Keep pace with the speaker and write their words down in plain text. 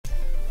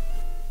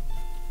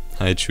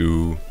Hi,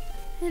 Chu.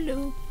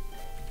 Hello.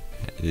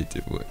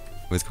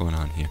 What's going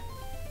on here?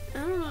 I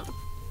don't know,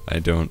 I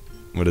don't.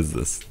 What is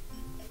this?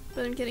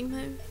 but I'm getting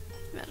my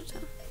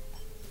Rattata.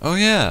 Oh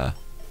yeah.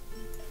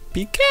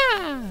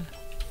 Pika.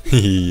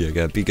 I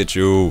got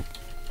Pikachu.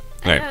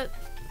 I Right. got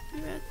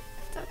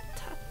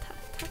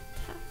Rattata.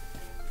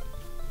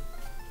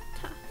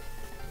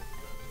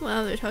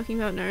 Wow, they're talking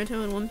about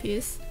Naruto and One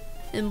Piece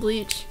and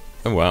Bleach.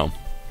 Oh wow.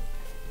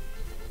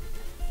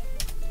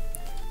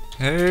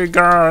 Hey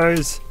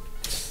guys.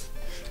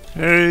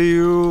 Hey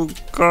you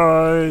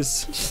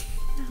guys.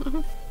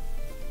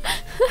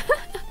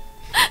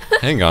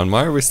 Hang on,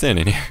 why are we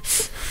standing here?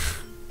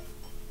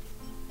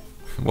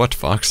 What,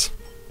 Fox?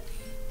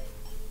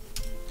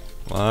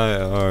 Why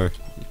are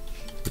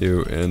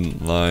you in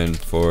line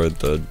for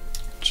the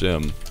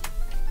gym?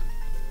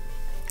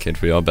 Can't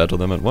we all battle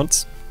them at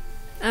once?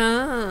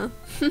 Ah.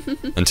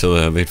 Until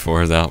the Elite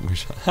Four is out.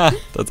 Ha!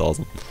 That's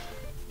awesome.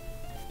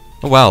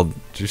 Oh wow,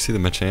 did you see the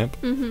Machamp?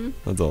 Mm-hmm.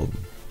 That's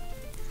awesome.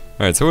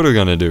 Alright, so what are we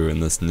gonna do in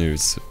this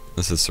news?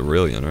 This is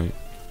Cerulean, right?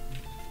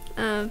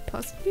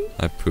 Possibly?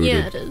 I pooed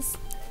Yeah, it. it is.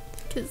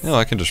 'Cause No,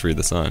 I can just read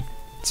the sign.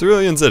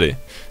 Cerulean City.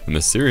 A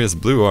mysterious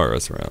blue aura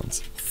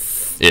surrounds.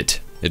 It.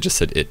 It just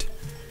said it.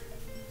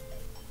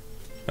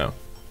 Oh.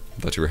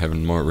 I thought you were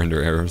having more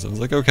render errors. I was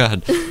like, oh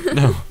god,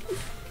 no.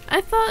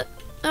 I thought,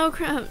 oh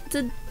crap,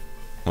 did...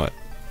 What?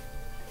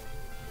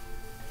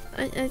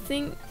 I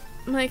think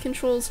my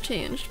controls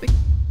changed.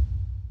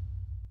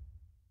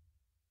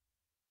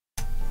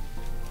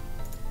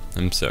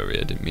 I'm sorry,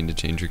 I didn't mean to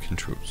change your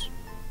controls.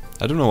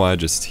 I don't know why I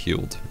just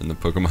healed in the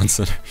Pokemon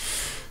Center.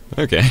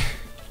 Okay,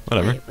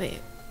 whatever. Wait.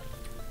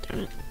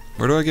 Darn it.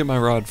 Where do I get my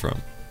rod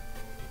from?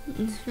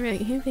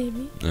 Right here,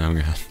 baby. Oh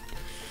god.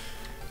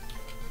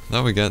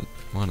 Thought we got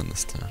one in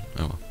this town.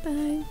 Oh well.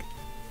 Bag.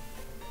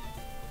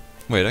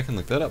 Wait, I can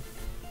look that up.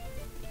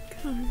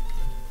 Car.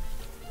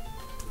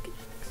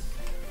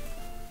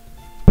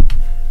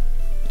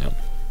 Yep.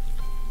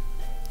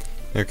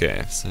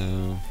 Okay,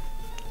 so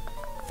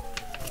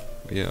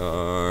we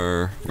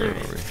are. Where are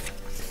we?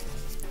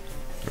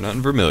 We're not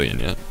in Vermilion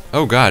yet.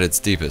 Oh god, it's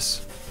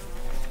Deepest.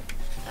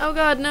 Oh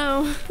god,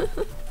 no.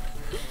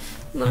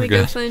 Let me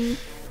go find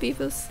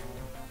Beepus.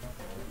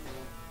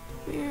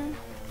 Where?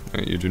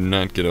 Alright, you do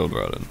not get old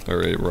rod in,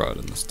 or a rod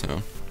in this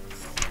town.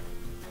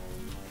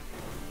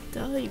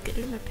 Duh, you get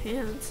it in my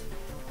pants.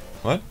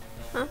 What?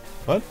 Huh?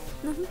 What?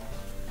 Nothing.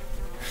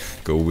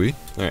 Go we.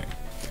 Alright.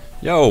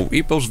 Yo,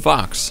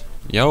 EposVox.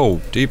 Yo,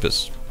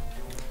 Deepest.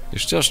 You're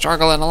still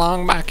struggling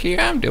along back here?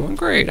 I'm doing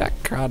great. I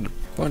caught a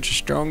bunch of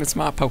strongest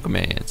my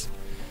Pokemons.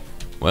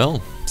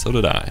 Well, so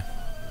did I.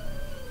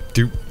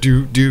 Do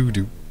do do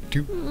do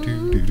do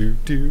do do do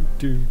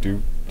do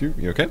do do.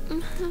 You okay?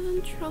 I'm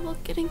having trouble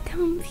getting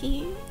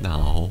comfy.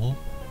 No.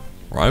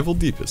 Rival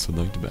Deepest would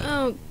like to bet.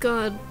 Oh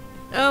god.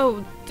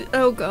 Oh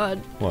god.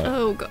 What?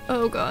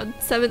 Oh god.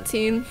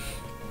 17.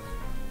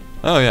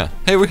 Oh yeah.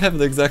 Hey, we have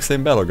the exact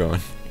same battle going.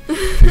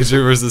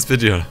 Pikachu versus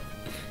Pidgeotto.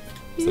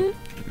 So,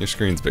 your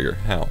screen's bigger.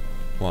 How?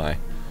 Why?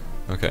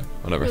 Okay,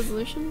 whatever.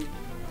 Resolution?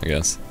 I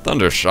guess.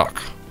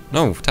 Thundershock.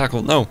 No,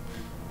 tackle, no.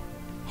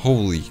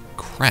 Holy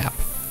crap.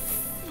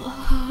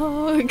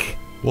 Fuck.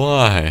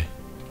 Why?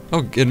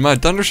 Oh, and my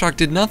Thundershock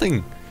did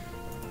nothing.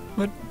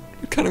 What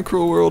kind of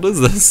cruel world is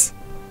this?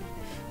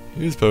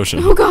 Use potion.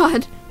 Oh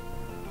god.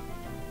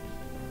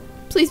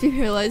 Please be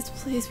paralyzed.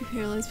 Please be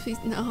paralyzed. Please.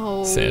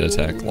 No. Sand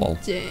attack, lol.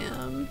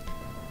 Damn.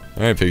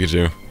 Alright,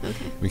 Pikachu.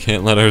 Okay. We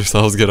can't let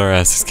ourselves get our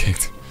asses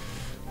kicked.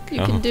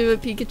 You can do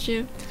it,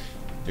 Pikachu.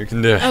 You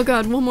can do it. Oh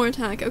god, one more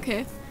attack.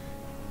 Okay.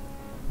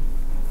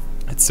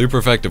 It's super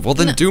effective. Well,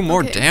 then No, do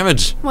more okay.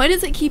 damage. Why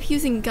does it keep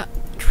using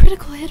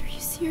critical hit? Are you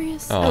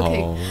serious?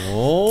 Okay.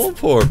 Oh,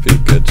 poor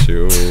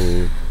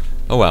Pikachu.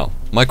 Oh well.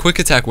 My quick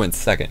attack went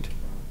second.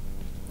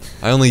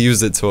 I only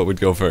used it so it would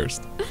go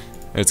first.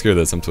 Alright, screw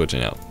this. I'm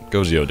switching out.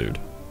 Go Geodude.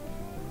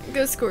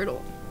 Go Squirtle.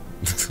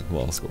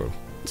 Well, Squirtle.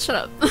 Shut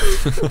up.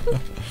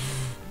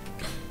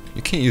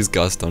 You can't use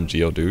Gust on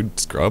Geodude,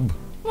 scrub.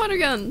 Water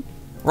gun.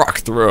 Rock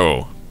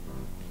throw.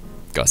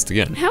 Gust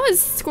again. How is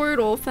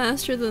Squirtle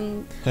faster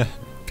than...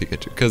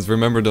 Pikachu. Because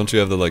remember, don't you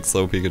have the like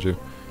slow Pikachu?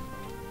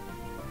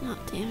 Oh,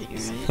 damn it,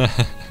 you're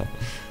right.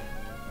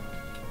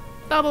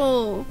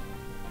 Bubble.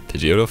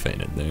 Pidgeotto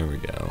fainted. There we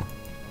go.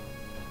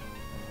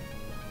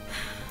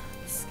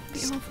 This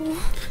is gonna be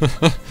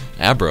awful.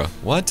 Abra.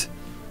 What?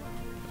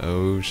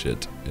 Oh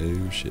shit.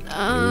 Oh shit.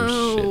 Oh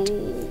shit.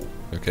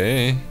 Oh.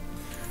 Okay.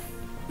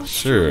 What's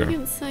Sure. strong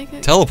against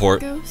psychic?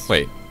 Teleport. Ghost?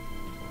 Wait.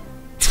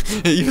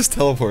 It used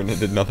teleport and it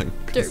did nothing.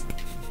 Derp.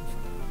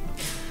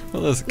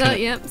 Well, that's No, kind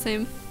yep,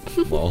 same.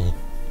 lol.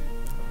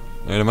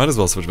 Alright, I might as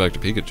well switch back to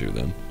Pikachu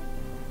then.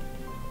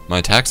 My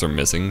attacks are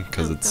missing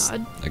because Oh, it's.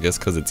 God. I guess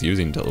because it's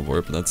using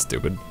teleport, but that's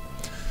stupid.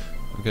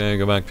 Okay,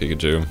 go back,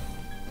 Pikachu,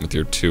 with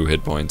your 2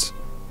 hit points.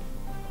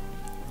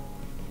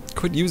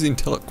 Quit using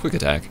quick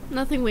attack.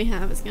 Nothing we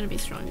have is gonna be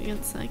strong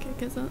against psychic,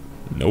 is it?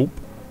 Nope.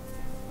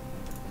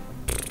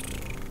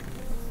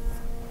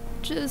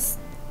 Just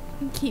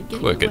keep getting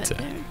Quick wet attack.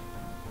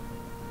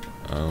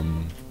 there.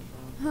 Um.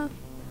 Huh.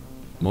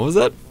 What was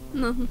that?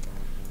 Nothing.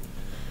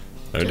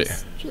 Oh dear.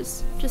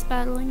 Just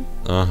battling.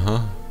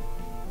 Uh-huh.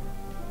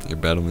 You're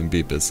battling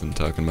Beepus and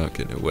talking about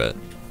getting it wet.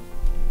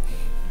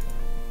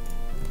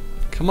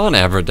 Come on,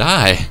 Abra,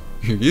 die.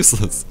 You're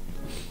useless.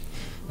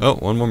 Oh,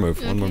 one more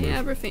move. One more move.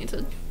 Abra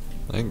fainted.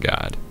 Thank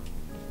God.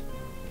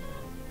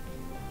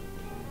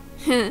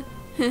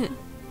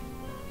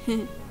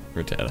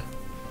 Rattata.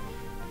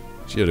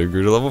 Geodude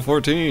grew to level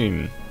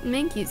 14.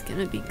 Mankey's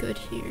gonna be good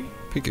here.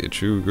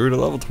 Pikachu grew to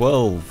level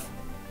 12.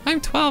 I'm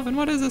 12, and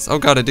what is this? Oh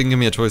God, it didn't give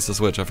me a choice to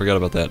switch. I forgot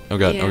about that. Oh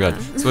God, oh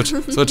God. Switch,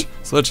 switch,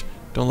 switch.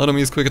 Don't let him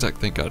use quick attack.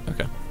 Thank God.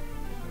 Okay.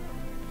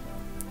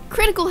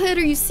 Critical hit,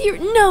 are you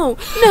serious? No!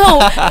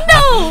 No!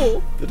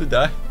 No! Did it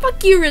die?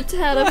 Fuck you,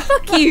 Rattata.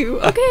 Fuck you.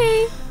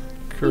 Okay.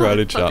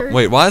 Karate chop.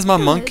 Wait, why is my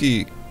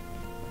monkey...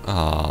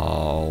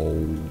 Oh.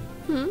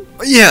 Hmm?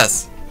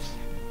 Yes!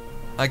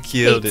 I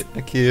killed it.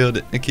 I killed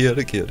it. I killed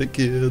it. Killed it.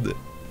 Killed it.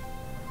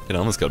 It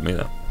almost got me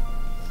though.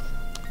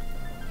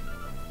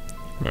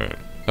 Alright.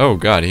 Oh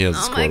God, he has a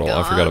Squirtle.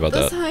 God, I forgot about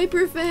that.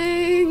 Hyper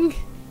Fang.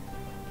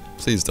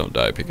 Please don't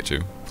die,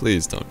 Pikachu.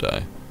 Please don't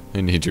die.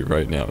 I need you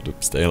right now to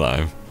stay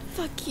alive.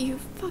 Fuck you.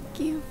 Fuck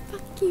you.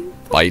 Fuck you.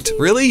 Fuck Bite? you.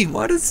 Really?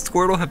 Why does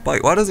Squirtle have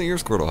Bite? Why doesn't your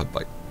Squirtle have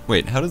Bite?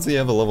 Wait, how does he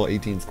have a level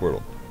 18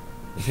 Squirtle?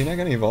 Is he not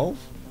gonna evolve?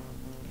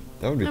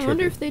 That would be trippy. I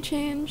wonder if they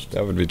changed.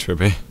 That would be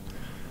trippy.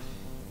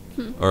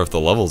 Or if the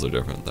levels are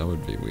different, that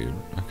would be weird.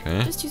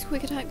 Okay. Just use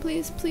quick attack,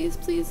 please, please,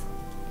 please.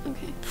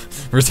 Okay.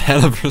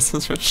 Rattata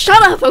versus Rattata.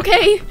 Shut up,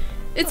 okay?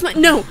 It's my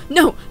no.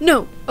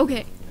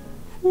 Okay.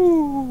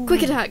 Ooh.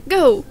 Quick attack,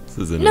 go. This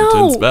is an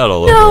intense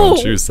battle over on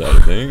Chu's side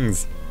of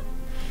things.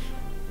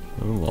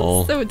 Oh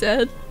lol. So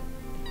dead.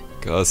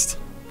 Gust.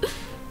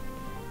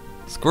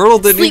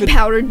 Squirtle didn't Sleep even.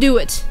 powder, do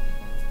it.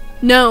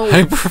 No.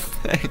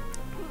 Hyperfang.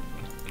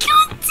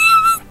 God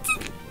damn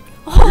it.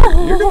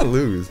 Oh. You're gonna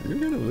lose. You're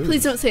gonna lose.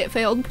 Please don't say it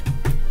failed.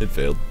 It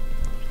failed.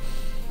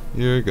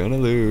 You're gonna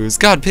lose.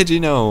 God, Pidgey,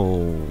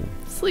 no.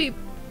 Sleep.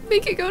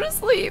 Make it go to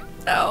sleep.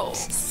 No.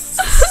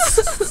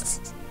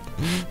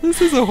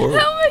 This is a horror.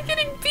 How am I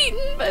getting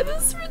beaten by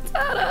this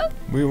Rattata?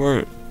 We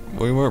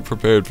weren't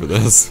prepared for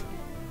this.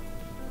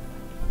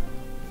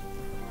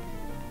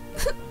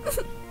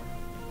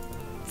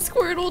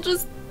 Squirtle,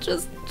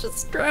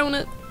 just drown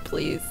it,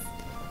 please.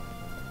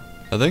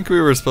 I think we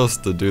were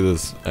supposed to do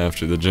this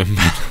after the gym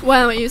battle.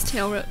 Wow, I used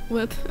tail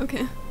whip.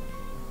 Okay.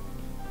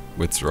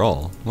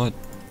 Withdrawal? What?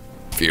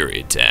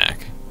 Fury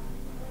attack.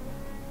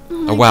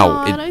 Oh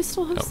wow. God, I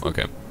still have some.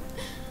 Okay.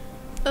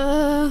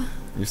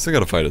 You still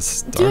gotta fight a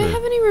starter. Do I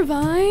have any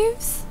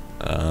revives?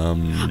 Oh,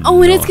 and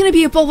no. it's gonna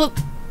be a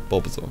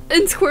Bulbasaur.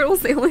 And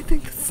Squirtle's the only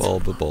thing.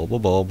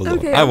 Bulbasaur.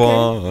 Okay, I okay.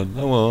 won.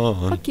 I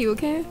won. Fuck you,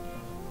 okay?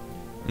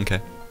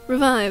 Okay.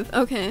 Revive,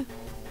 okay.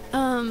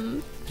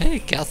 Hey,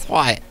 guess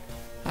what?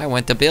 I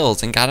went to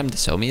Bill's and got him to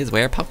show me his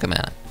rare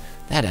Pokemon.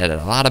 That added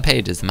a lot of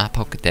pages in my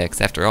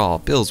Pokedex. After all,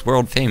 Bill's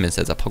world famous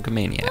as a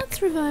Pokemaniac.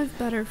 Let's revive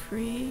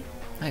Butterfree.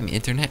 I'm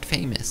internet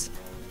famous.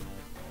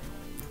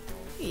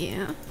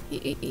 Yeah,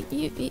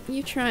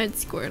 you tried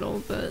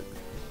Squirtle, but...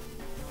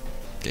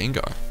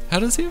 Gengar. How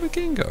does he have a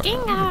Gengar?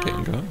 Gengar. I have a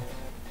Gengar.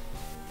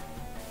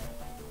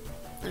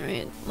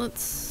 Alright,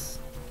 let's...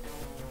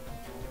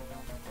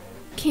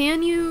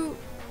 Can you...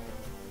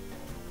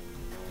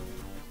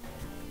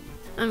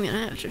 I'm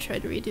gonna have to try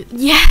to redo...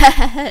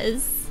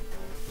 Yes!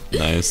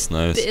 Nice,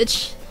 nice.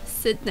 Bitch,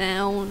 sit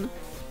down.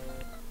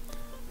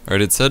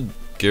 Alright, it said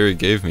Gary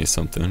gave me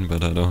something,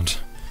 but I don't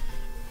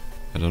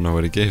know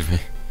what he gave me.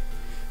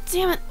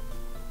 Damn it!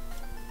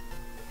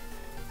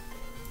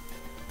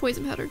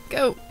 Poison powder,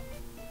 go!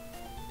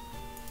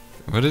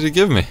 What did he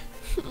give me?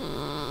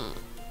 I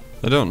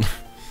don't...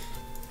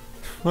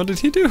 What did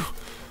he do?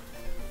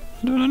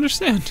 I don't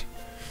understand.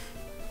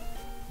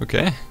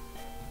 Okay.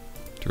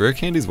 Do rare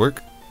candies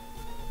work?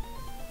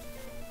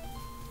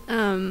 I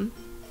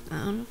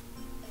don't know.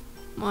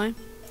 Why?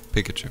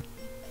 Pikachu.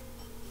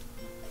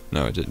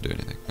 No, it didn't do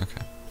anything.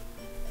 Okay.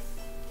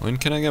 When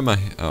can I get my...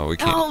 Oh, we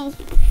can't. Oh!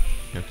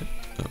 Okay.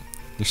 Oh,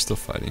 you're still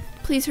fighting.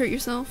 Please hurt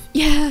yourself.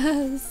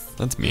 Yes!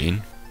 That's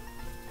mean.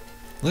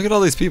 Look at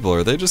all these people.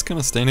 Are they just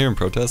gonna stand here and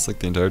protest like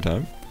the entire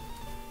time?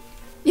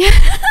 Yeah!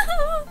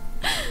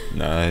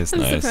 Nice,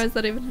 I'm nice. surprised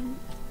that even...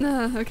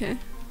 okay.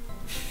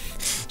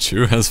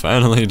 Chu has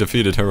finally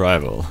defeated her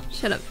rival.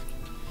 Shut up.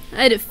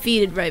 I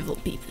defeated rival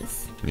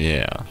Beepus.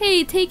 Yeah.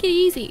 Hey, take it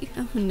easy.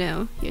 Oh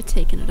no, you're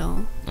taking it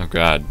all. Oh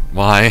god.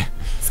 Why?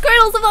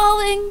 Squirtle's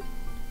evolving!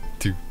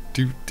 Do.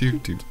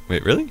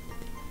 Wait, really?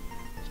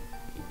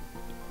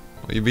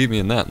 Well, you beat me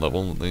in that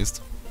level, at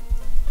least.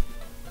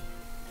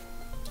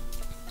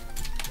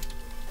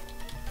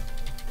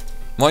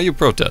 Why you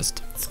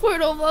protest?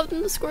 Squirtle evolved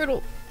into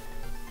Squirtle.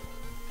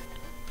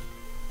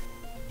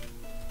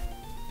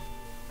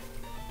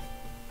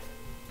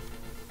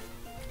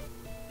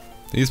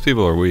 These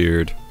people are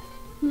weird.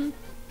 Hmm.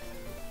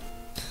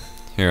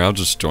 Here, I'll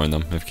just join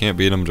them. If you can't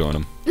beat them, join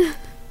them.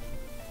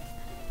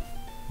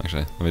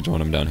 Actually, let me join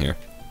them down here.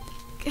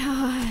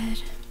 God,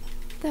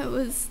 that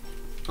was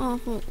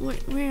awful.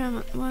 Where am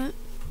I? What?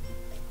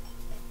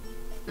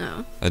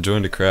 Oh. I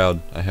joined a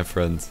crowd. I have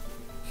friends.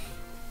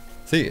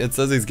 See, it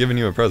says he's giving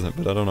you a present,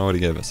 but I don't know what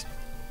he gave us.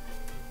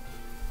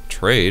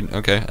 Trade?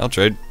 Okay, I'll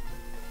trade.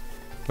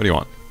 What do you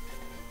want?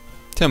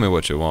 Tell me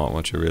what you want,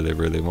 what you really,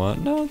 really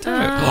want. No,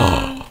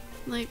 tell me.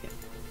 Like,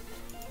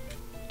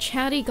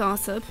 chatty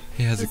gossip.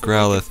 He has a Is it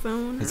Growlithe. like a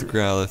phone Has a or-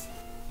 Growlithe.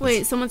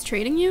 Wait, someone's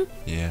trading you?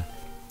 Yeah.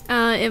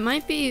 It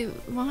might be.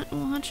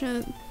 Watch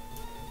it.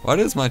 Why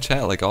does my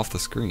chat like off the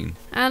screen?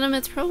 Adam,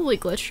 it's probably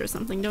glitched or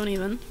something. Don't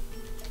even.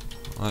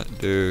 What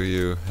do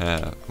you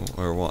have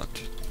or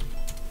want?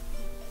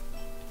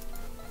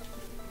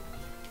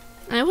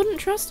 I wouldn't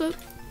trust it.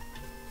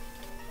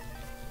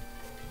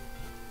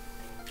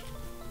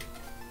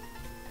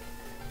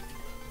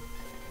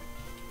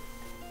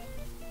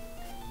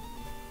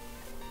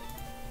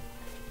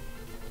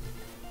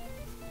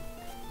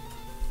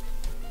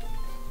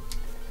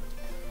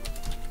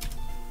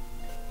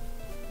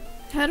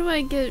 How do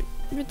I get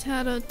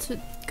Rattata to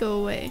go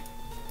away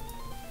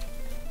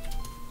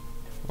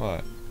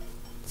Why?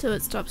 so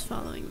it stops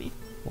following me?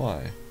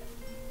 Why?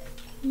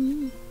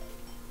 Mm.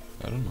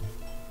 I don't know.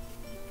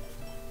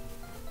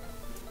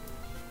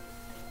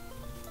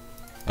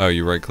 Oh,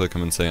 you right click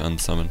him and say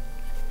unsummon.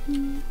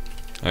 Mm.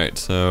 Alright,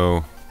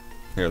 so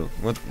here,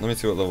 let me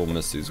see what level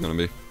Misty's gonna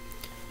be.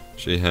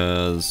 She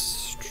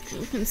has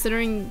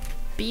Considering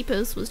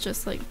Beepus was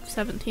just like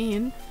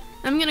 17,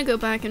 I'm gonna go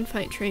back and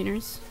fight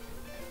trainers.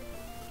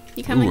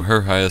 You coming? ooh,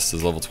 her highest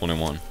is level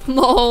 21.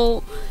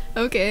 Lol.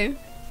 Okay.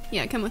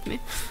 Yeah, come with me.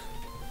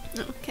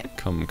 Oh, okay.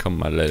 Come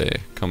my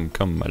lady. Come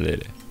my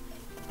lady.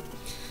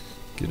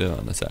 Get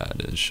on the side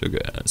of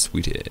sugar,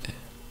 sweetie.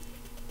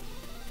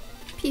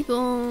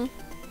 People.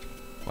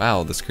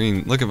 Wow, the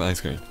screen. Look at my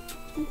screen.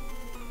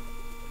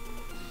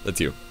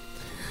 That's you.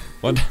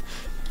 What?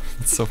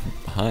 It's so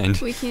behind.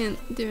 We can't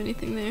do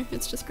anything there.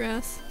 It's just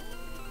grass.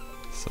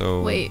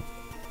 So. Wait.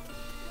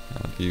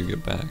 How do you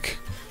get back?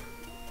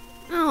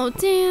 Oh,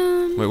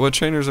 damn. Wait, what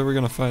trainers are we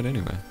gonna fight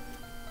anyway?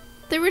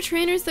 There were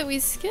trainers that we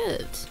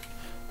skipped.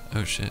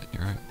 Oh shit,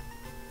 you're right.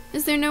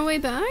 Is there no way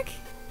back?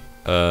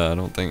 I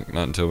don't think,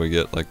 not until we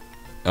get like.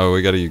 Oh,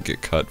 we gotta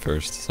get cut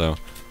first, so.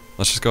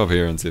 Let's just go up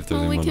here and see if there's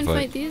Well, we anyone can to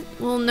fight these.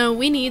 Well, no,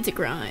 we need to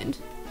grind.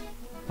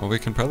 Well, we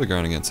can probably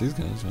grind against these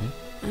guys, right?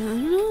 I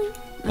don't know.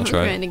 I'll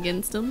try. grind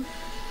against them.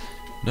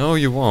 No,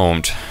 you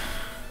won't.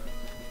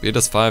 Beat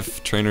us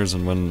 5 trainers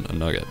and win a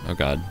nugget. Oh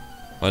god.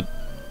 What?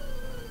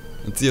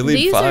 It's the elite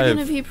These 5. are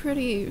gonna be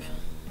pretty.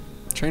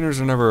 Trainers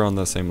are never on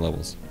the same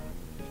levels.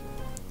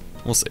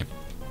 We'll see.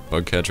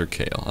 Bugcatcher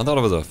Kale. I thought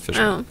it was a fish.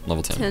 Oh,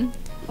 Level 10. 10.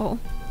 Oh,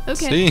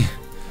 okay. See?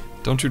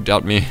 Don't you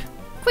doubt me.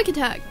 Quick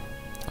attack.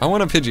 I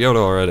want a Pidgeotto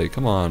already.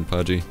 Come on,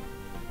 Pudgy.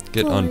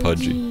 Get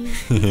unpudgy.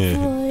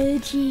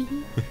 Pudgy.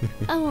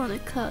 I wanna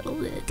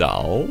cuddle it.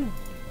 Doll?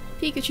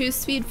 Pikachu's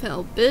speed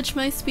fell. Bitch,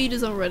 my speed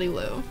is already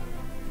low.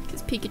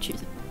 Because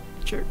Pikachu's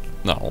a jerk.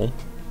 No.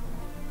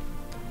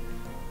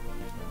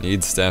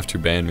 Need staff to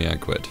ban me, I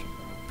quit.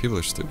 People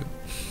are stupid.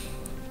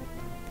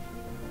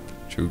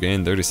 True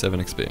gain 37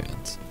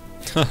 experience.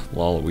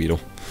 Lol, Weedle.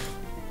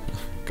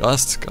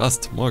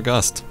 Gust, more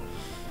gust.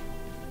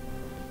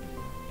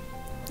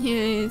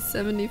 Yay,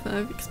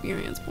 75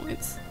 experience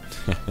points.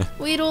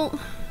 Weedle,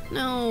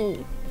 no.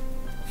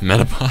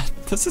 Metapod?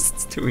 This is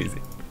too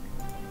easy.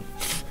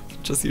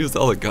 Just used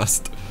all the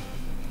gust.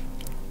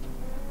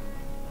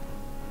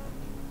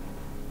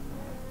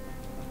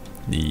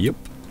 Yep.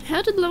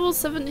 How did level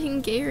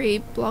 17 Gary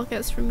block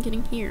us from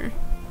getting here?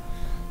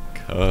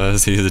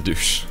 'Cause he's a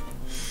douche.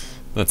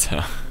 That's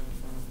how.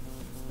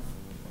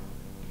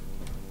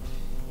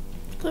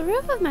 The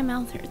roof of my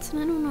mouth hurts, and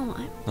I don't know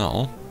why.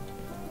 No.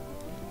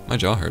 My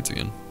jaw hurts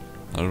again.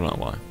 I don't know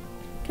why.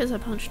 Because I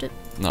punched it.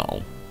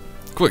 No.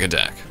 Quick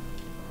attack.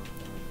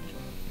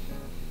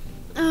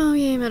 Oh,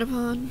 yay,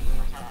 Metapod.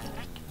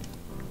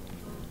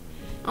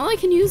 All I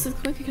can use is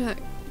quick attack.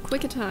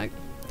 Quick attack.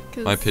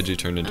 My Pidgey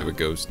turned into a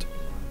ghost.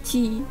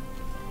 Gee.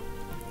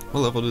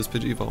 What level does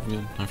Pidgey evolve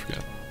again? I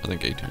forgot. I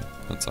think 18.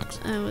 That sucks.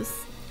 I was.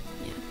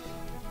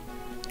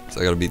 Yeah.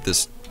 So I gotta beat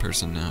this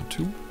person now,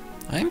 too.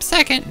 I'm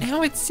second.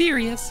 Now it's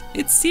serious.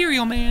 It's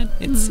cereal, man.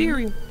 It's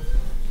cereal.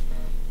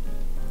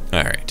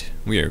 Alright.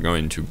 We are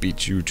going to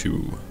beat you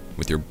too.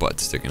 With your butt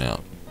sticking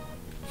out.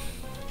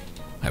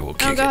 I will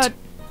kick Oh god. it.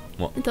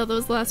 What? I thought that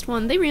was the last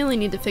one. They really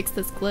need to fix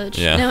this glitch.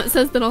 Yeah. Now it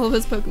says that all of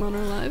his Pokemon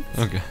are alive.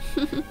 Okay.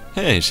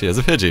 Hey, she has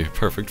a Pidgey.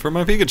 Perfect for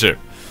my Pikachu.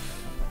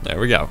 There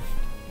we go.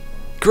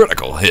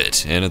 Critical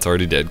hit. And it's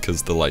already dead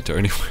because the light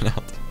already went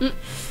out.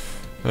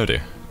 Oh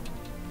dear.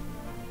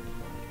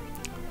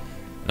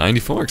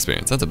 94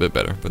 experience. That's a bit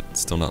better, but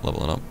still not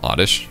leveling up.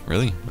 Oddish.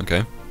 Really?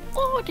 Okay.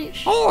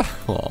 Oddish. Oh.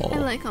 I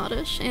like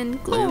Oddish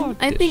and Gloom.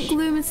 I think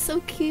Gloom is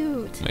so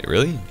cute. Wait,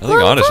 really? I think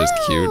Gloom, Oddish is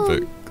Gloom.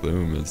 cute, but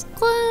Gloom is...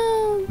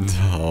 Gloom.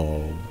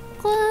 No.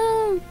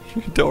 Gloom.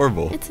 You're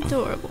adorable. It's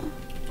adorable.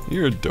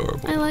 You're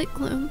adorable. I like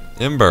Gloom.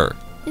 Ember.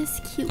 It's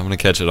cute. I'm gonna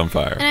catch it on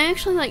fire. And I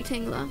actually like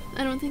Tangela.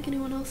 I don't think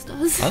anyone else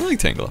does. I like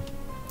Tangela.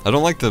 I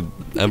don't like the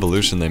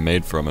evolution they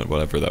made from it,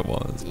 whatever that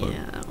was. But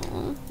Yeah.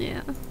 Well,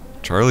 yeah.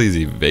 Charlie's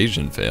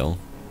evasion fail.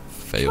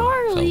 Fail.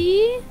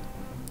 Charlie.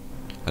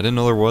 I didn't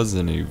know there was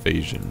an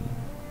evasion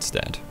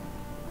stat.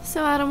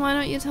 So Adam, why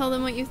don't you tell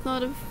them what you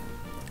thought of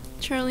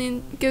Charlie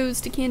and Goes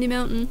to Candy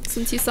Mountain,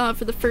 since you saw it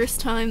for the first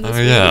time this Oh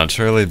yeah,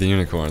 Charlie the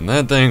Unicorn.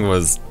 That thing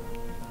was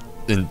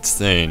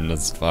insane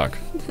as fuck.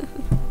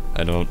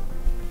 I don't...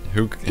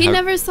 He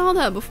never saw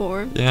that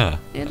before. Yeah.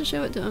 They had to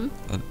show it to him.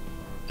 How do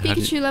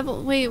Pikachu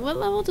level... Wait, what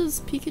level does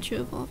Pikachu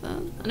evolve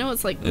at? I know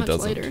it's like It much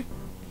doesn't. later.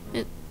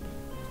 You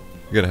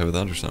gotta have a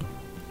Thunderstone.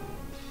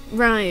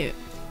 Right.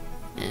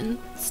 And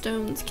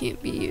stones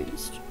can't be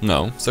used.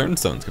 No, certain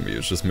stones can be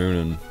used. Just Moon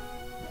and...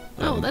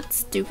 Oh, that's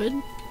stupid.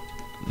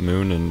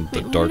 Moon and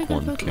Wait, the why Dark did I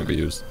one go can't be Pokemon?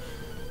 used.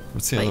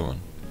 What's the Wait. other one?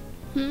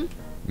 Hmm?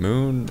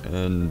 Moon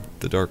and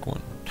the Dark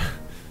one.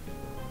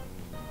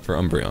 For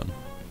Umbreon.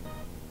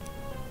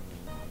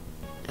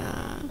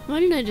 Why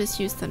didn't I just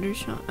use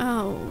Thundershock?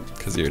 Oh.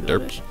 'Cause you're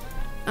rubbish.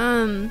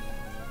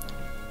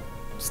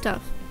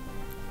 Stuff.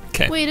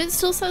 Okay. Wait, it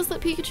still says that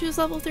Pikachu's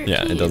level 13.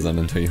 Yeah, it doesn't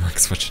until you like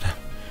switch it out.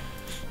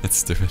 That's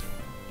stupid.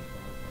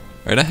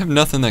 Alright, I have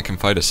nothing that can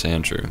fight a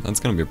Sandshrew. That's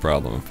gonna be a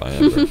problem if I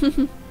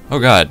ever... Oh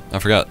god, I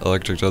forgot.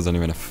 Electric doesn't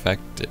even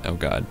affect it. Oh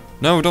god.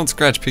 No, don't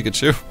scratch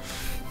Pikachu.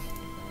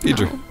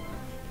 Beedrill. No.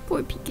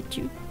 Poor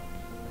Pikachu.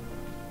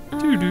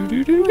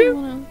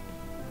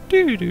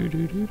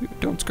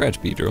 Don't scratch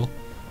Beedrill.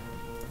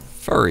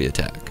 Furry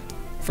attack.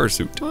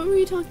 Fursuit. What were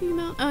you talking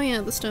about? Oh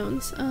yeah, the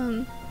stones.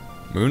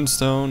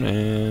 Moonstone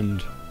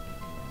and...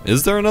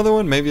 Is there another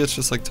one? Maybe it's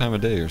just like time of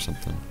day or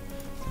something.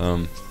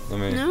 Let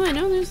me... No, I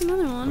know there's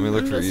another one. Let me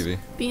look I'm for just Eevee.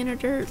 being a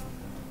dirt.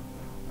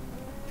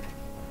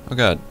 Oh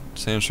god,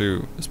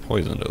 Sandshrew is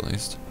poisoned at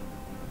least.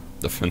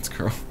 Defense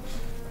curl.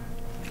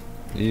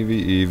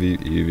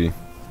 Eevee.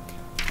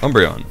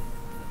 Umbreon.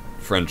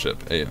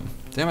 Friendship. AM.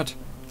 Damn it.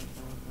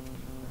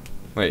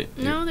 Wait.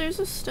 No, there's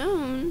a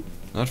stone.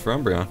 Not for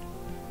Umbreon.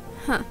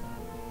 Huh.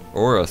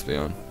 Or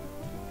Espeon.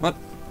 What?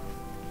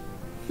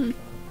 Hmm.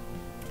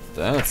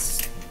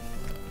 That's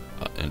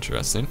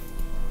interesting.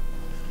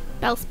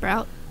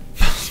 Bellsprout.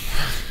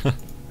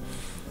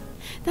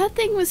 That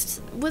thing was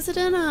it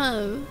in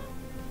a...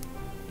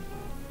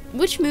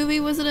 Which movie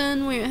was it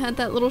in where it had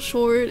that little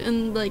short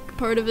and like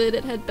part of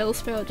it had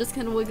Bellsprout just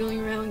kind of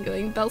wiggling around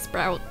going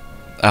Bellsprout.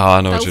 Oh,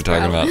 I know what you're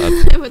talking about.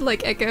 It would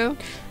like echo.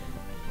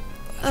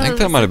 I think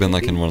that might have been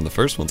like in one of the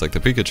first ones, like the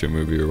Pikachu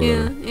movie or Yeah,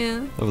 whatever. yeah.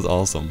 That was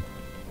awesome.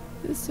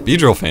 It was so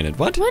Beedrill fainted.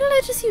 What? Why did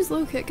I just use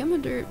low kick? I'm a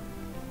dirt.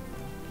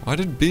 Why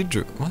did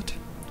Beedrill... What?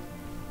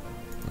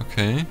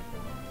 Okay.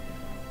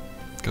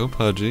 Go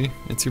Pudgy.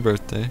 It's your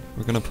birthday.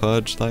 We're gonna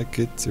pudge like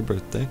it's your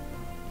birthday.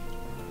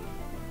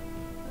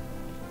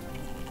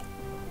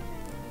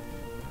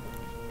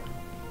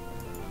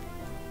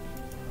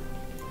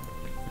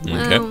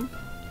 Okay. Wow.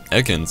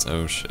 Ekans.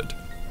 Oh shit.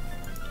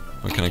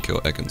 What can I kill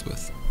Ekans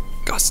with?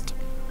 Gust.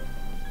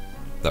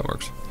 That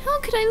works. How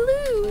could I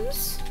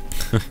lose?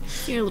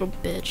 You're a little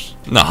bitch.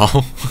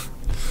 No.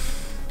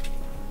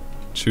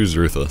 Choose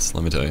ruthless,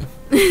 let me tell you.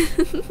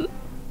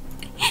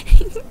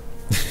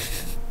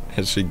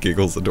 As she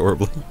giggles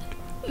adorably.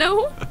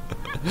 No.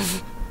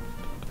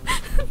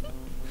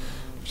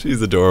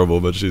 She's adorable,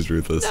 but she's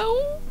ruthless.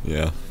 No.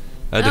 Yeah.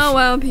 Oh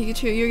wow,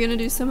 Pikachu, you're gonna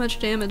do so much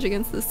damage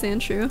against this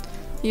Sandshrew.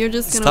 You're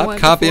just gonna Stop wipe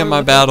the copying floor my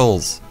with it.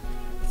 battles.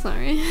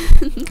 Sorry.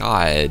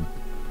 God.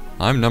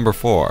 I'm number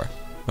 4.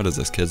 What is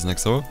this, kids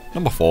next door?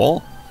 Number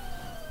 4?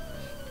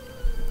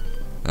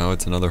 Oh,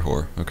 it's another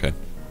whore. Okay.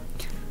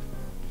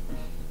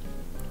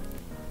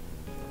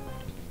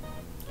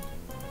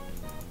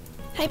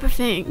 Hyper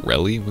Fang.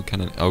 Really? What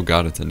kind of... Oh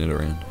god, it's a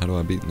Nidoran. How do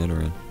I beat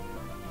Nidoran?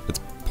 It's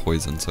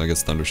poison, so I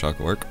guess Thundershock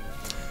will work.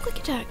 Quick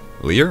attack.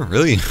 Leer?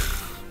 Really?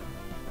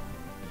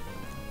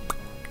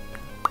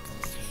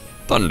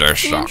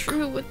 Thundershock.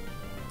 Sandshrew with...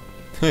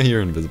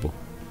 You're invisible.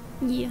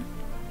 Yeah.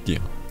 Yeah.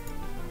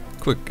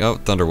 Quick. Oh,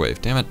 Thunder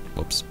Wave. Damn it.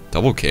 Whoops.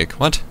 Double kick.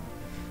 What?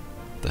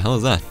 The hell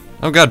is that?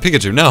 Oh god,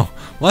 Pikachu. No.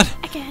 What?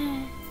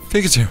 Again.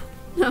 Pikachu.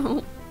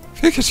 No.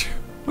 Pikachu.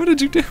 What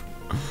did you do?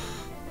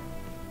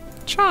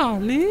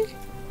 Charlie,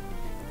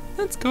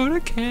 let's go to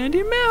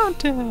Candy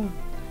Mountain.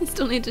 I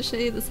still need to show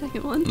you the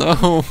second one.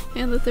 No.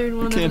 And the third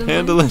one. I can't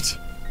handle it.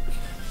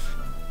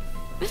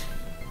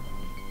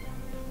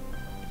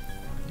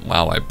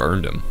 Wow, I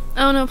burned him.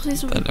 Oh no,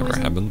 please don't That be never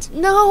poisoned. happens.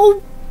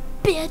 No,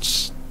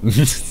 bitch.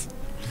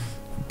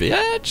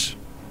 Bitch.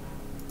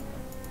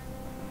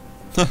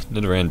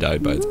 Nidoran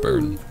died by its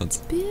burn. Let's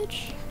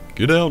Bitch.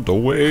 get out the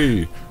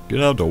way.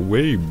 Get out the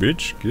way,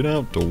 bitch. Get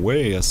out the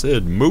way. I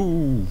said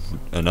move.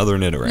 Another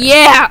Nidoran.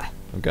 Yeah.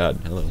 Oh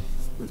god, hello.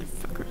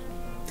 Motherfucker.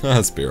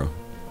 Spearow.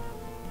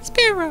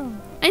 Spearow.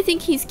 I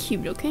think he's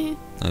cute, okay?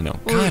 I know.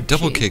 Or God,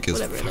 double she, kick is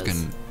whatever it fucking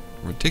is.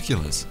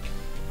 ridiculous.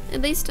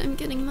 At least I'm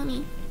getting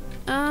money.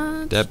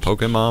 That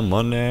Pokemon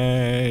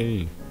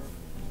money.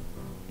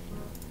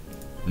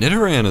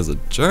 Nidoran is a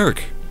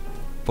jerk.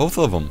 Both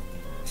of them.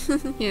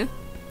 Yeah.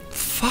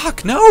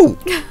 Fuck, no!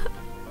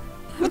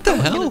 What the I'm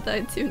hell? gonna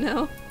die too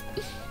now.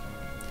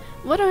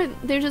 What are...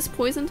 They're just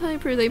poison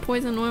type or are they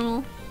poison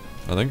normal?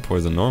 I think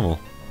poison normal.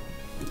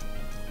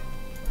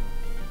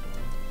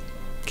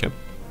 Okay.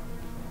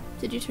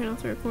 Did you turn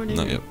off the recording?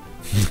 Not yet.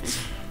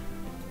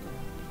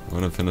 I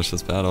want to finish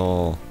this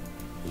battle.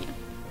 Yeah.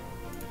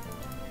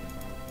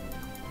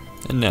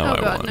 And now Oh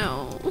I god, won.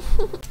 no.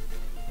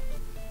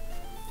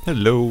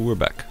 Hello, we're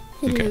back.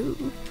 Okay. Hello.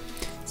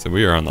 So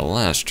we are on the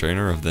last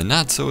trainer of the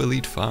Not So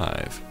Elite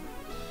 5.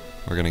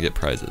 We're gonna get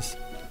prizes.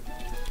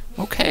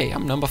 Okay,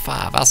 I'm number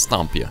 5. I'll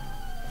stomp you.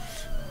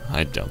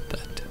 I doubt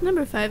that.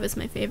 Number 5 is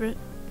my favorite.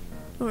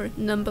 Or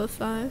number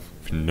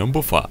 5.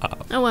 Number 5.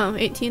 Oh wow,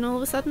 18 all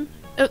of a sudden?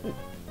 Oh,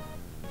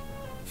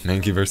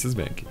 Mankey versus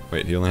Mankey.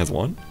 Wait, he only has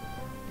one?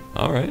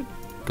 Alright.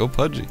 Go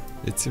Pudgy.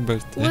 It's your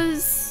birthday.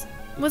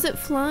 was it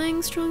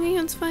flying strong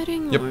against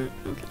fighting? Yep. Or,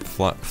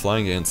 okay.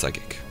 Flying and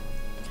psychic.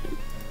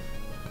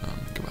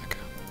 Go back.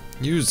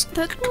 Use.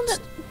 That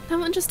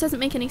one just doesn't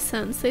make any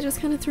sense. They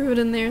just kind of threw it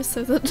in there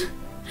so that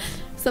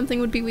something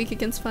would be weak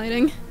against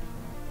fighting.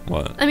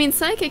 What? I mean,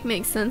 psychic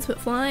makes sense, but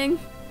flying?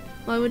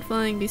 Why would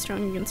flying be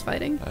strong against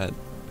fighting?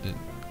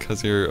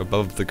 Because you're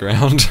above the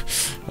ground.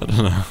 I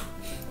don't know.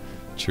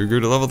 True grew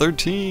to level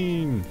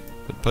 13.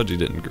 But Pudgy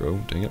didn't grow.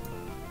 Dang it.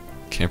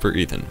 Camper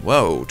Ethan.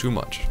 Whoa, too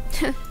much.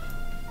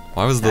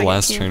 Why was the Faggot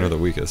last camper. trainer the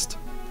weakest?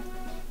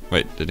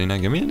 Wait, did he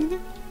not give me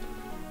anything?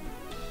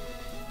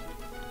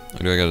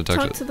 Or do I gotta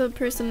Talk to the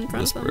person in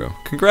front this of them. bro?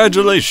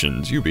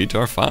 Congratulations! You beat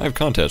our 5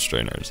 contest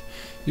trainers.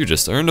 You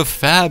just earned a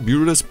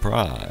fabulous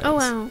prize. Oh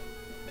wow.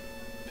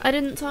 I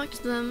didn't talk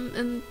to them,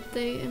 and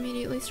they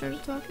immediately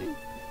started talking.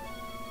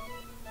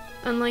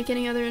 Unlike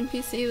any other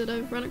NPC that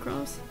I've run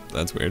across.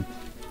 That's weird.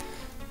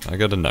 I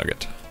got a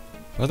nugget.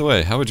 By the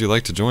way, how would you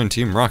like to join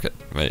Team Rocket?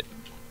 Wait.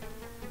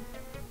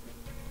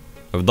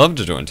 I would love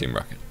to join Team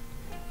Rocket.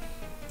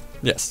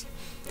 Yes.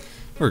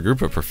 We're a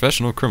group of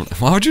professional criminals.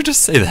 Why would you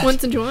just say that?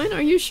 Want to join?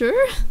 Are you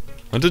sure?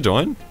 Want to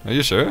join? Are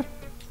you sure?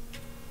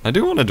 I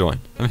do want to join.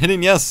 I'm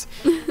hitting yes.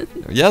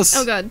 Yes.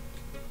 Oh god.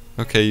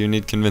 Okay, you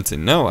need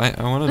convincing. No, I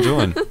want to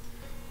join.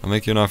 I'll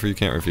make you an offer you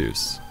can't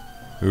refuse.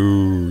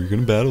 Ooh, you're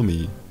gonna battle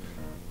me.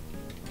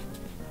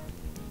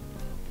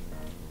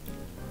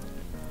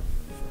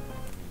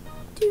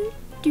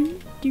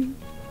 Do.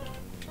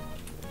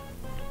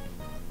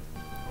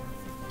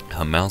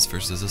 A mouse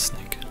versus a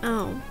snake.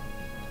 Oh.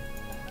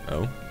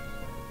 Oh.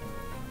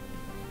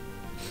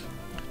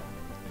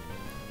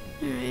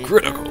 Alright.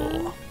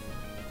 Critical.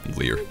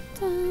 Lear.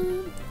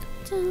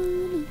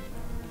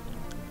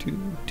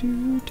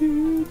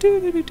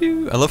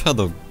 I love how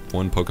the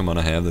one Pokemon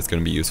I have that's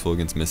going to be useful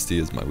against Misty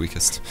is my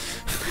weakest.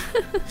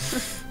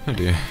 Oh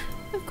dear.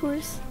 Of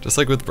course. Just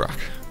like with Brock.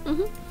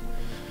 Mhm.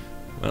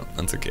 Well,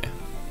 that's okay.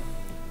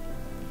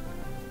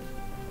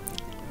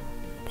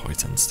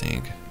 Poison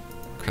Sting.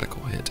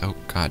 Critical hit. Oh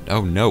god.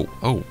 Oh no.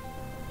 Oh.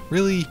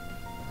 Really?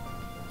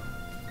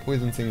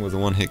 Poison Sting was a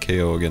one-hit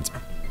KO against...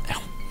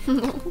 Ow.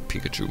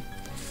 Pikachu.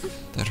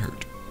 That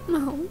hurt.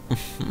 No.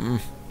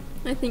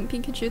 I think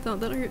Pikachu thought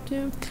that hurt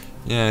too.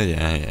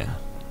 Yeah.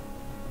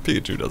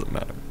 Pikachu doesn't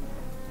matter.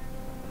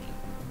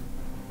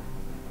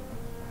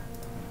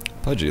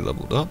 Pudgy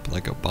leveled up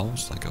like a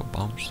boss, like a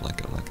boss,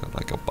 like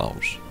a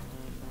boss.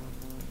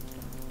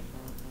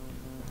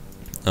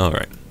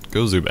 Alright,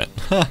 go Zubat.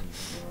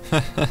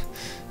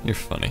 You're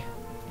funny.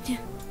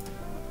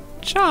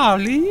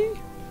 Charlie?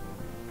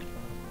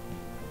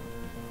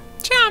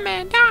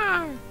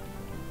 Charmander!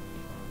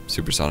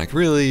 Supersonic,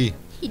 really?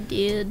 He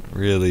did.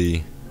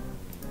 Really?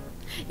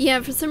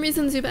 Yeah, for some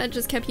reason Zubat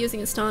just kept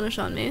using Astonish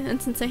on me,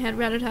 and since I had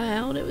Rattata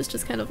out, it was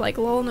just kind of like,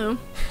 lol, no.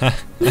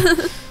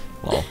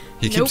 Well,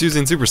 he keeps Nope.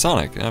 using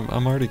Supersonic.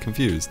 I'm already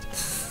confused.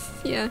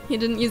 Yeah, he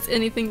didn't use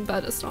anything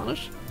but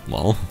Astonish.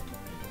 Well,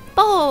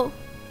 Ball!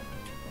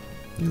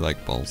 you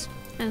like balls.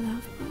 I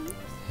love balls.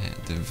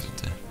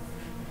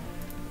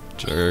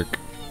 Jerk.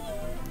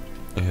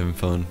 You're having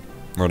fun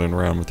running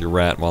around with your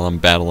rat while I'm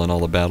battling all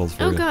the battles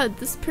for Oh you. god,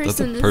 this person That's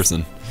a is...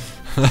 person.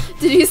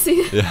 Did you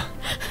see it? Yeah.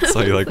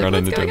 Saw you like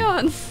running what's into going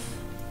him. on?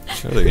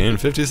 Sure, they gained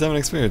 57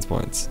 experience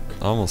points.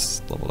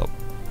 Almost leveled up.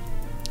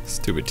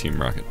 Stupid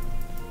Team Rocket.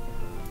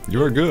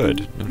 You are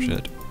good. No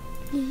shit.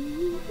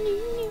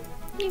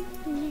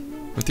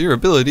 With your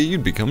ability,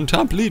 you'd become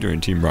top leader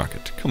in Team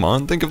Rocket. Come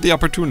on, think of the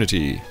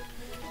opportunity.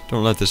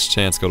 Don't let this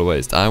chance go to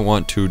waste. I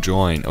want to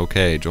join.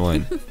 Okay,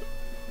 join.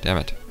 Damn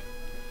it.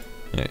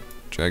 Hey,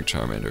 drag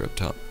Charmander up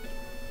top.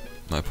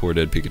 My poor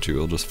dead Pikachu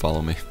will just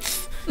follow me.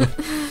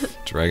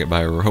 Drag it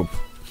by a rope.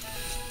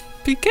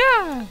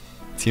 Pika!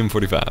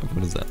 TM45,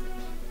 what is that?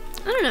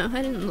 I don't know,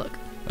 I didn't look.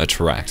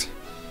 Attract.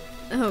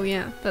 Oh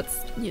yeah, that's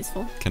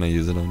useful. Can I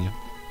use it on you?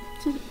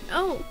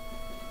 Oh,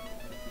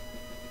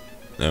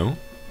 No?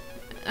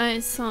 I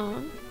saw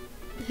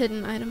a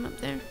hidden item up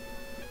there.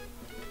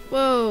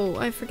 Whoa,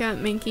 I forgot,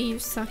 Mankey, you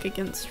suck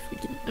against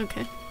freaking...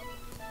 Okay.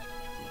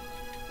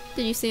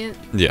 Did you see it?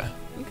 Yeah.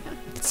 Okay.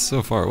 It's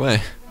so far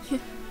away.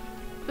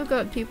 Oh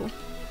god, people.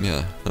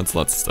 Yeah, that's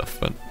lots of stuff,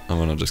 but I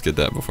want to just get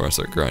that before I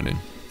start grinding.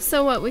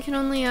 So what, we can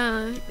only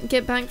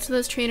get back to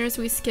those trainers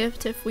we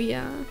skipped if we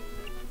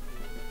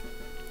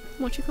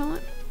what you call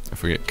it?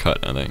 If we get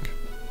cut, I think.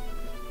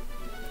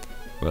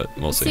 But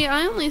we'll see. See,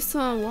 I only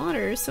saw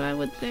water, so I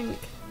would think...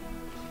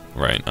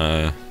 Right,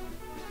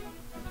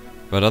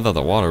 but I thought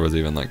the water was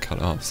even like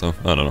cut off, so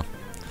I don't know.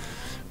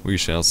 We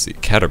shall see.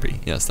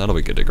 Caterpie. Yes, that'll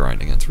be good to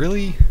grind against.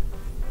 Really?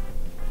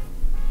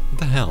 What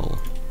the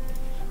hell?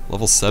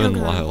 Level 7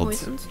 God, wilds.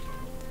 poisons.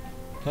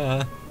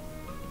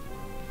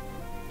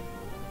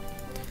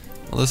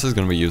 Well, this is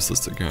gonna be useless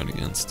to grind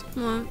against.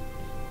 What?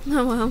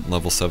 Oh well.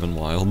 Level 7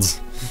 wilds.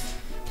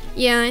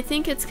 Yeah, I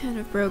think it's kind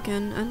of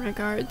broken in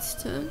regards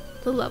to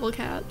the level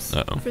caps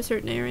Uh-oh. for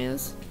certain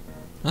areas.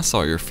 I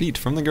saw your feet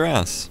from the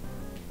grass.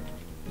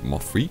 My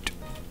feet.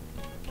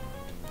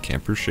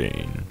 Camper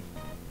Shane.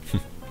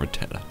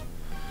 Rotetta.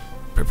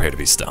 Prepare to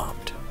be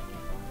stomped.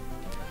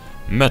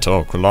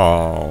 Metal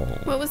Claw.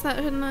 What was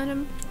that hidden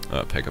item?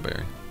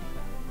 Peccaberry.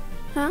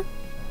 Huh?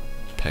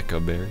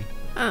 Peccaberry.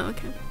 Oh,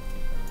 okay.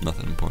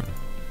 Nothing important.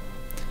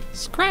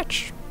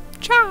 Scratch.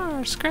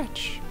 Char,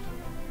 scratch.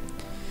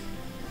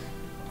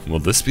 Will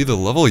this be the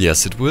level?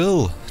 Yes, it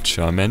will.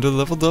 Charmander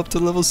leveled up to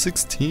level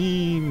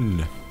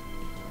 16.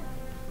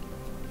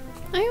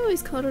 I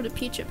always called it a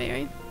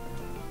peachaberry.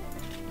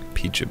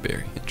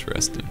 Peachaberry.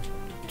 Interesting.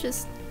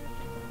 Just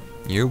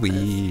You're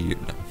weird.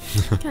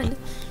 No. kind of.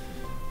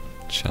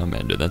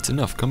 Charmander, that's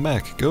enough. Come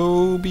back.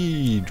 Go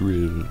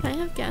Beedrill. I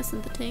have gas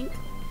in the tank.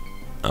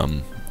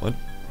 What?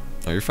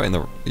 Oh, you're fighting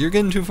the... You're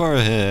getting too far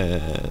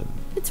ahead.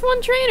 It's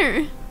one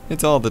trainer.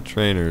 It's all the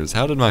trainers.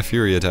 How did my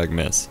Fury attack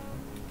miss?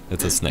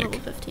 It's a snake. Level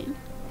 15.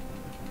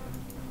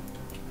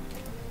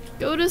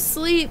 Go to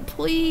sleep,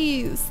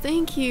 please.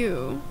 Thank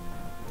you.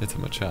 It's a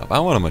Machop. I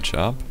want a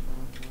Machop.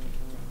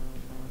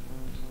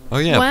 Oh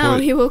yeah, Wow,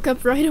 he woke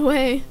up right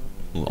away.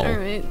 Lol.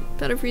 Alright,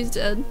 Butterfree's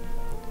dead.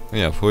 Oh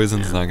yeah,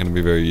 poison's Yeah. not going to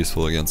be very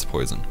useful against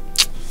poison.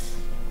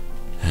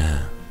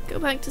 Go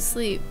back to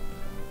sleep.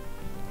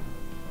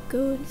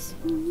 Go to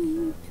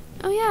sleep.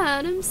 Oh yeah,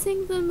 Adam,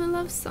 sing them a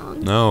love song.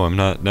 No, I'm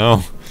not.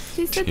 No.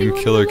 He said they Team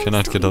wanted Killer a love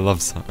cannot get a song.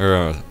 love song.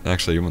 Or,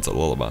 actually, he wants a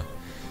lullaby.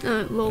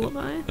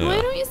 Lullaby. Yeah.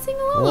 Why don't you sing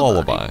a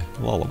lullaby?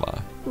 Lullaby.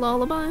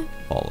 Lullaby.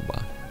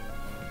 Lullaby.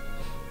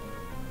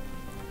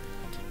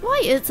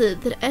 Why is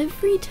it that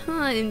every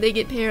time they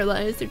get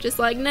paralyzed, they're just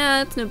like,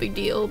 nah, it's no big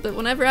deal. But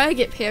whenever I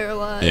get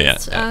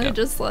paralyzed, Yeah.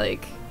 just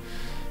like,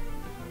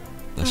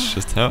 That's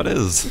just how it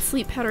is.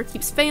 sleep pattern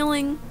keeps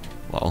failing.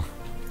 Well,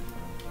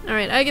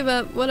 Alright, I give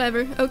up.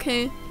 Whatever.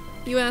 Okay.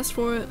 You asked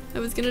for it. I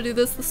was gonna do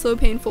this the slow,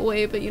 painful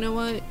way, but you know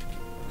what?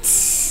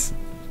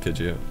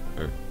 Pidgeo.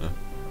 Or,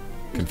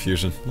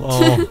 confusion.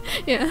 Oh.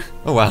 Yeah.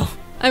 Oh, wow.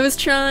 I was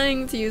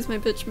trying to use my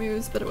pitch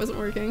moves, but it wasn't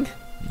working.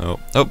 Oh.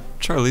 Oh,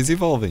 Charlie's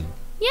evolving.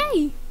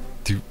 Yay!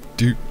 Do,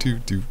 do, do,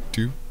 do,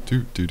 do,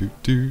 do, do, do,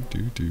 do,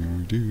 do, do,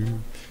 do.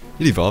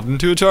 It evolved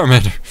into a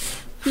Charmander.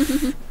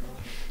 Do-do-do.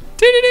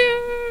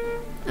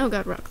 Oh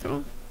god, rock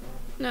throw.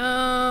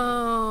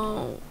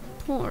 No.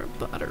 Poor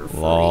Butterfree.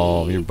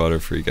 Lol, your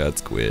Butterfree got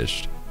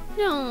squished.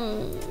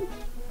 No.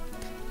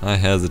 I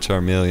has a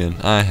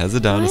Charmeleon. I has a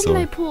dinosaur. Why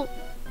did I pull?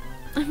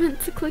 I meant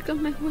to click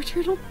on my war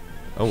turtle.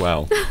 Oh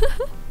wow.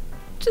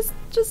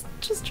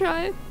 Just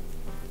try.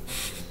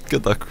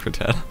 Good luck,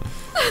 Cortana.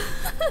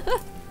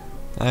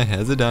 I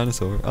has a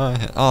dinosaur.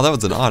 Oh, that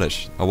was an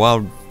Oddish. A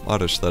wild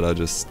Oddish that I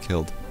just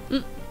killed.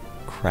 Mm.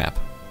 Crap.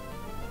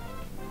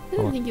 I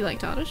didn't think you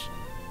liked Oddish.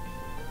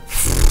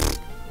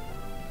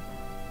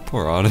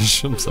 Poor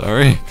Oddish. I'm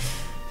sorry.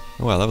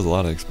 Oh, wow, that was a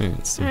lot of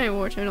experience. Too. Alright,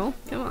 war turtle,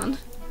 come on.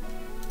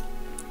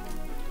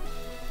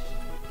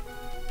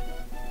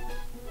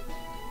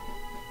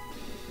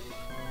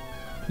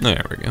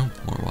 There we go.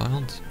 More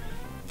wilds.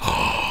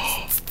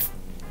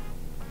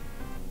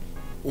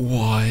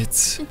 What?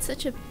 It's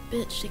such a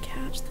bitch to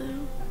catch,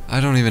 though. I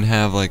don't even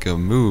have like a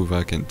move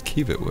I can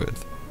keep it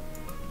with.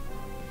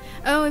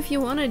 Oh, if you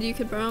wanted, you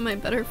could borrow my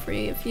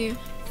Butterfree if you...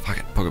 Fuck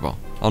it, Pokeball.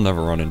 I'll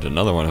never run into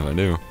another one if I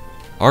do.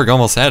 Arg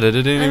almost had it.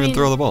 It didn't I even mean-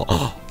 throw the ball.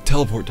 Oh,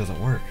 teleport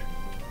doesn't work.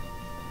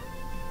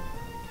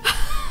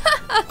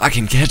 I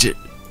can catch it.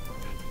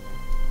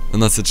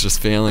 Unless it's just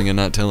failing and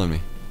not telling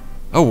me.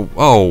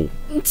 Oh.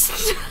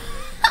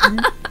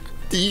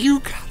 You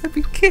gotta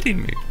be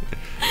kidding me.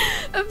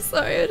 I'm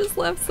sorry, I just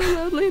laughed so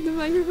loudly in the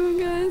microphone,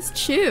 guys.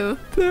 Chew.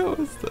 That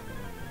was the...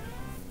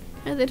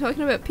 Are they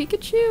talking about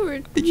Pikachu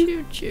or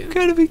You Choo?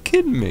 gotta be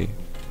kidding me.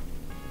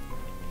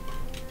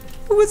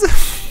 It was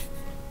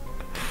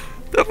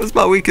that was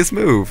my weakest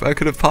move I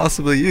could have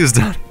possibly used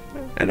on it.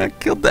 And I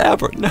killed the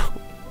Abra. No.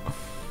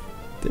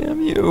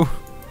 Damn you.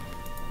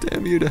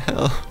 Damn you to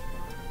hell.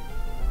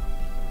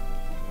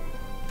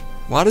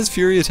 Why does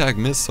Fury Attack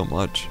miss so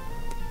much?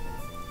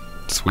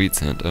 Sweet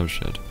scent. Oh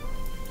shit.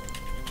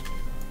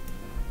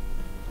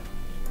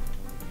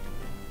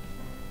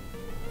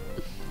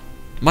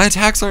 My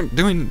attacks aren't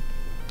doing...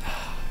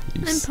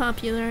 I'm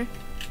popular.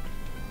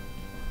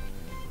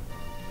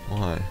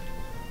 Why?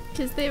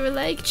 Because they were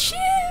like, Chew!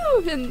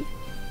 And...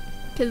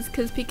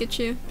 Because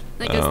Pikachu.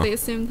 I guess Oh. they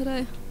assumed that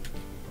I...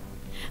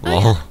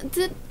 Lol. Oh,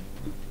 yeah.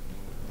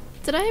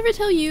 Did I ever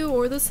tell you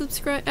or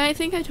the I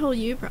think I told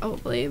you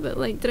probably, but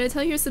like, did I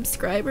tell your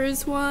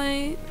subscribers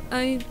why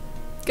I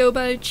go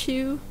by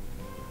Chew?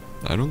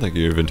 I don't think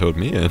you even told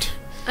me yet.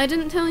 I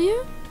didn't tell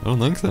you? I don't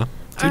think so.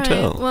 Do Alright,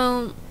 tell.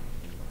 well,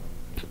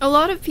 a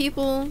lot of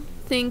people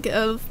think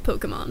of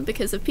Pokemon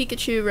because of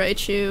Pikachu,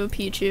 Raichu,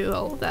 Pichu,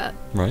 all of that.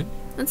 Right?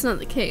 That's not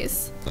the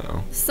case.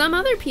 Uh-oh. Some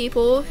other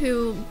people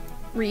who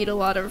read a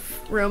lot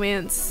of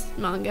romance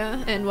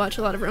manga and watch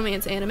a lot of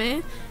romance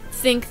anime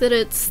think that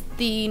it's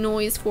the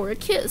noise for a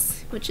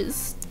kiss, which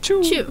is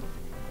Chu. Chu.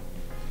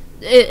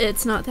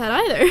 It's not that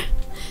either.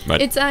 Right.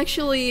 It's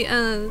actually,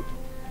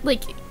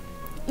 like,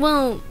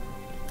 well,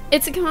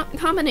 it's a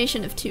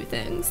combination of two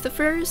things. The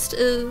first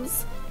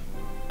is,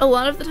 a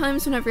lot of the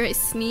times whenever I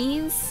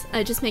sneeze,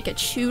 I just make a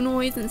chew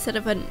noise instead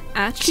of an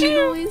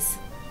achoo noise.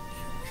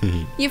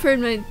 You've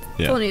heard my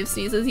plenty of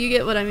sneezes, you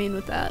get what I mean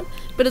with that.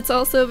 But it's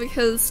also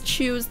because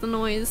chew is the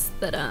noise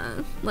that,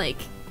 like,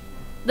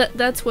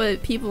 that's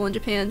what people in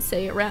Japan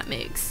say a rat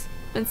makes.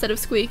 Instead of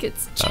squeak,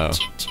 it's chew,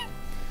 chew, chew.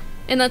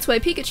 And that's why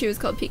Pikachu is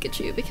called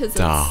Pikachu, because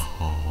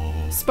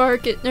it's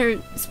Spark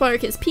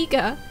is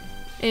Pika,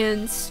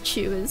 and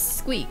Chew is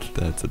Squeak.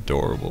 That's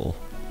adorable.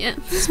 Yeah.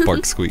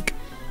 Spark Squeak.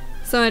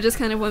 So I just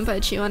kind of went by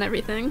Chew on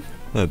everything.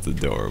 That's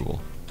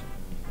adorable.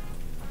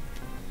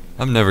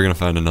 I'm never gonna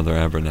find another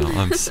Abra now.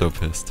 I'm so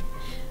pissed.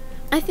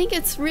 I think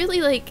it's really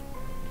like,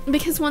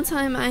 because one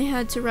time I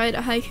had to write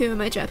a haiku in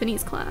my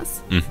Japanese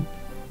class. Mm-hmm.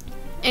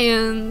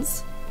 And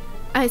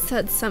I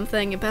said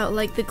something about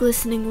like the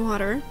glistening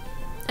water.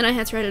 And I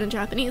had to write it in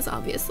Japanese,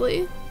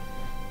 obviously.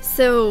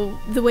 So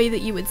the way that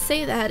you would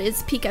say that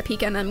is Pika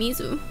Pika na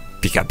Mizu.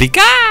 Pika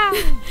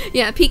Pika!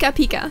 Yeah, Pika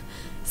Pika.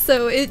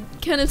 So it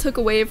kind of took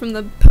away from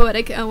the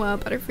poetic oh wow,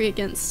 Butterfree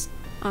against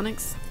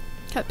Onyx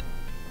Cup.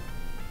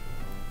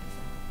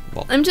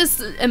 Well. I'm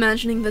just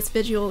imagining this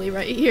visually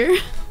right here.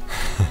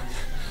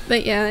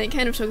 But yeah, it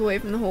kind of took away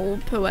from the whole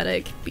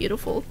poetic,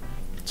 beautiful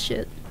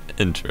shit.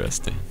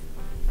 Interesting.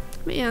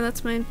 But yeah,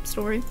 that's my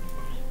story.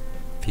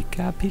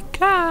 Pika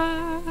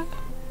Pika!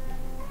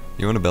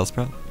 You want a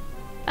Bellsprout?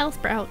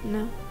 Bellsprout,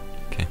 no.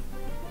 Okay.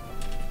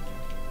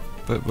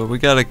 But we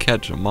gotta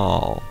catch 'em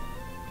all.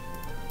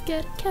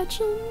 Gotta catch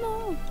 'em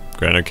all.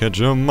 Gotta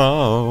catch 'em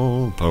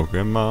all,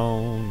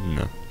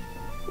 Pokemon.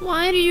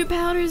 Why do your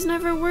powders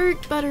never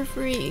work,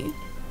 Butterfree?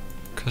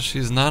 'Cause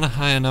she's not a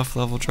high enough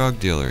level drug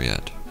dealer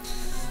yet.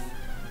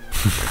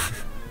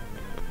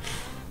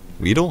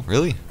 Weedle?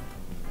 Really?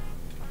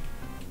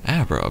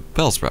 Abra,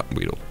 Bellsprout,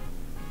 Weedle.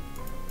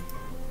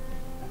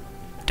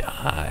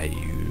 Die,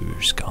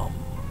 you scum.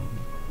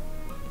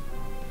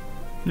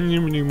 Oh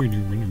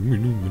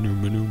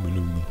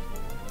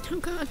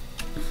god.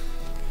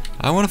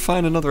 I want to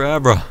find another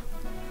Abra.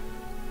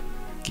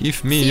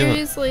 Give me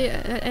Seriously,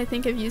 I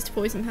think I've used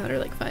poison powder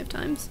like 5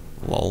 times.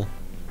 Lol.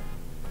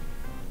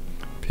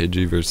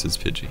 Pidgey versus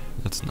Pidgey.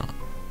 That's not.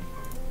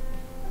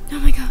 Oh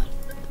my god.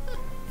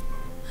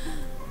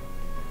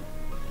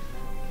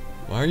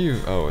 Why are you...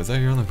 Oh, is that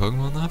your only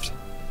Pokemon left?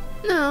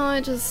 No,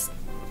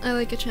 I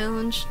like a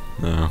challenge.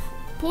 No.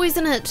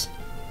 Poison it!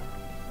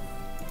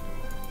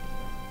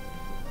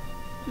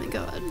 Oh my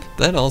god.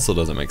 That also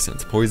doesn't make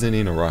sense.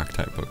 Poisoning a rock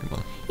type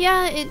Pokemon.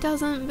 Yeah, it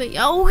doesn't, but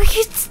oh,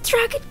 it's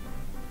dragon.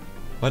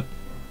 What?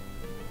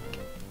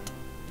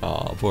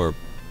 Aw, poor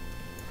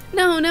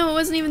No, it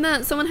wasn't even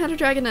that. Someone had a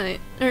Dragonite.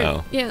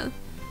 Oh. Yeah.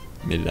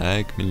 me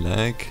like.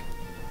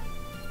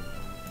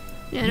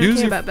 Yeah, I don't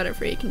care about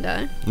Butterfree. It can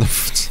die.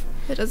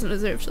 It doesn't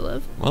deserve to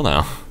live. Well,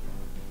 now.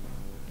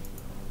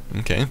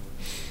 Okay.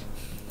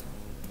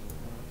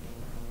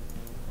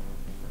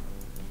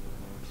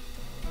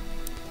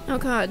 Oh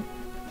god.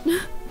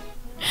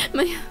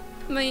 my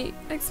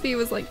XP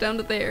was like down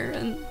to there,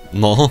 and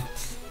Lol.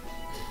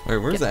 Wait,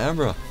 where's the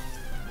Abra?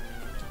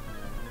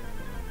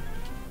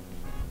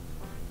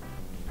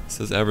 It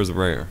says Abra's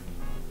rare.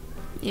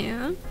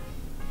 yeah.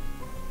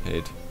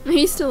 Hate. Are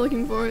you still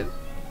looking for it?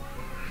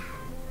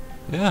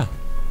 Yeah.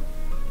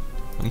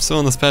 I'm still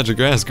in this patch of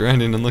grass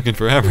grinding and looking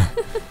for Abra.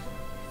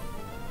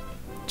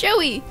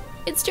 Joey!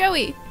 It's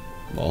Joey!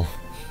 Lol.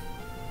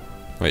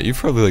 Wait, you've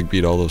probably like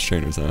beat all those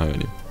trainers now,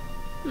 haven't you?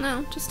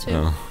 No, just 2.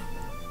 Oh.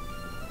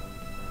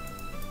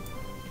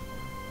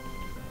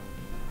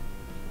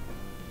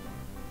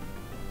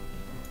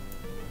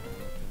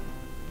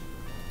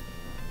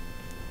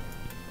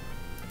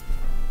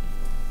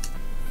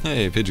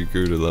 Hey, Pidgey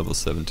grew to level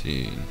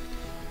 17.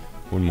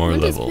 One more When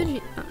does level.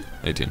 Pidgey- oh.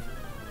 18.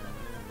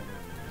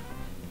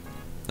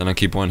 And I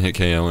keep one hit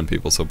KOing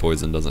people so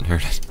poison doesn't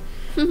hurt it.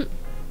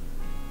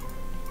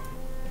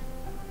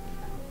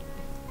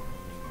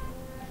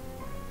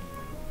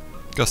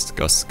 Gust.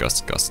 Gus.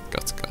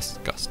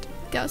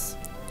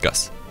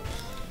 Gus.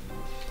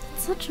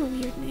 Such a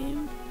weird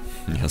name.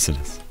 Yes, it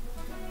is.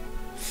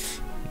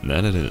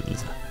 That it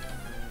is.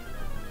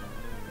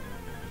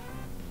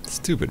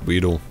 Stupid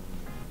Weedle.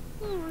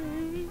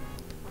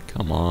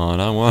 Come on,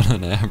 I want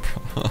an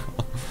Abra.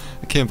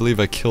 I can't believe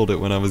I killed it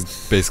when I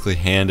was basically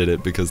handed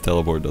it because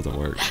teleport doesn't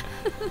work.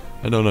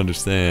 I don't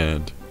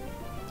understand.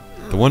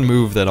 The one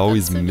move that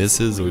always so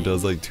misses or disappointing.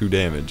 does like 2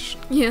 damage.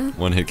 Yeah.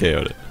 One hit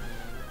KO'd it.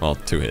 Well,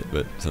 2 hit,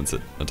 but since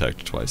it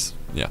attacked twice,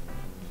 yeah.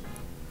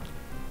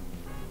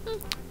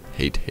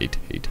 Hate.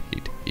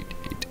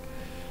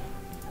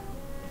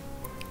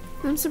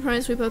 I'm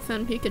surprised we both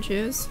found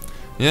Pikachus.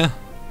 Yeah.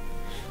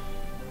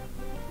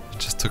 It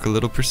just Took a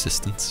little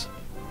persistence.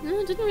 No,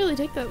 it didn't really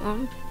take that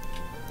long.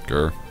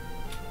 Grr.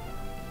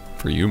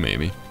 For you,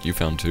 maybe. You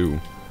found 2.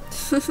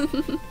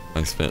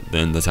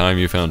 Then the time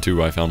you found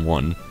 2, I found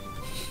 1.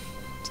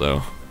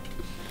 So,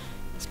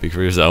 speak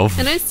for yourself.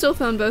 And I still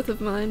found both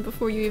of mine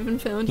before you even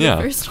found your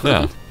first one.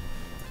 Yeah.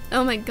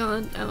 Oh my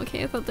god. Oh,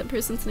 okay, I thought that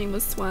person's name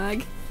was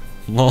Swag.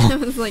 Lol. I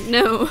was like,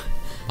 no.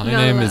 My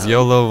name is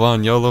Yolo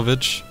Von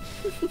Yolovich.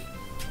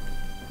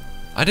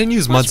 I didn't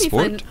use Mud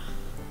Sport.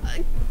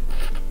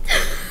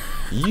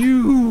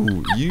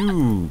 You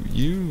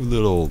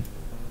little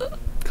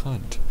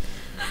cunt.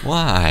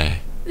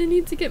 Why? I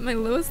need to get my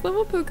lowest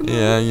level Pokemon.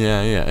 Yeah.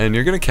 And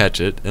you're gonna catch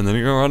it, and then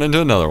you're gonna run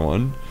into another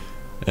one.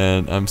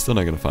 And I'm still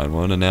not gonna find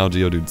one, and now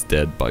Geodude's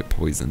dead by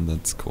poison.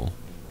 That's cool.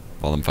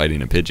 While I'm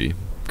fighting a Pidgey,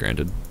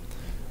 granted.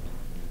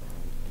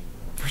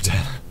 We're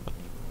dead.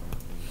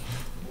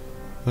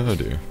 Oh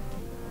dear.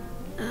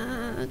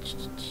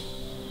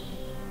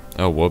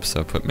 Oh whoops,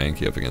 I put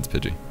Mankey up against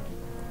Pidgey.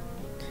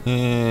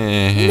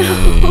 Damn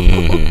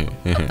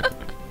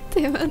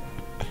it.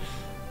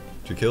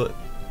 Did you kill it?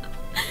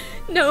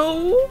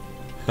 No.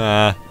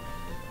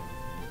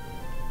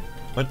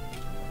 What?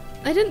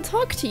 I didn't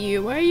talk to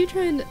you. Why are you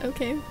trying to...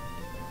 Okay.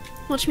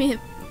 Watch me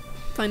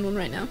find one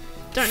right now.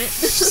 Darn it.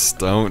 Just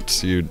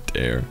don't you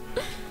dare.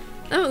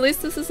 Oh, at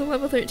least this is a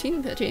level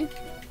 13 Pidgey.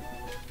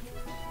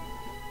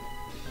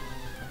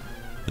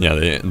 Yeah,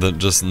 the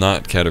just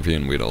not Caterpie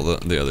and Weedle.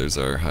 The others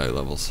are high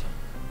levels.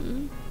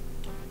 Mm.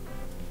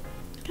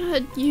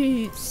 God, you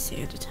use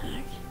Sand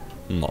Attack.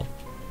 No.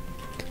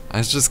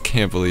 I just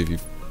can't believe you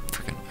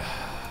freaking...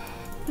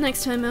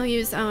 Next time I'll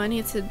use... Oh, I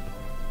need to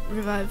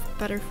revive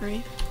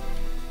Butterfree.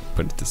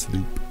 Put it to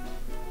sleep.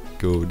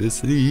 Go to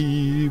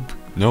sleep.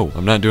 No,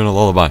 I'm not doing a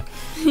lullaby.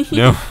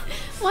 No.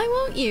 Why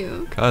won't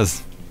you?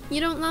 'Cause.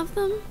 You don't love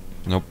them?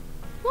 Nope.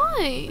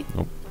 Why?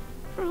 Nope.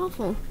 They're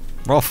awful.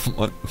 Ruffle.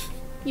 What?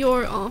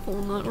 You're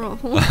awful, not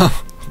Ruffle.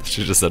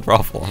 She just said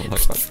Ruffle. I'm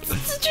like, what?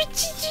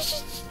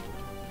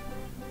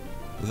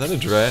 Is that a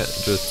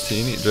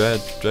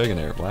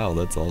Dragonair? Wow,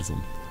 that's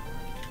awesome.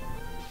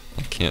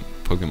 I can't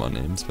Pokemon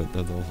names, but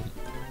that's awesome.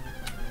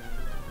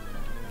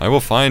 I will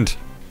find...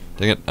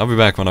 Dang it, I'll be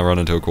back when I run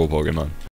into a cool Pokemon.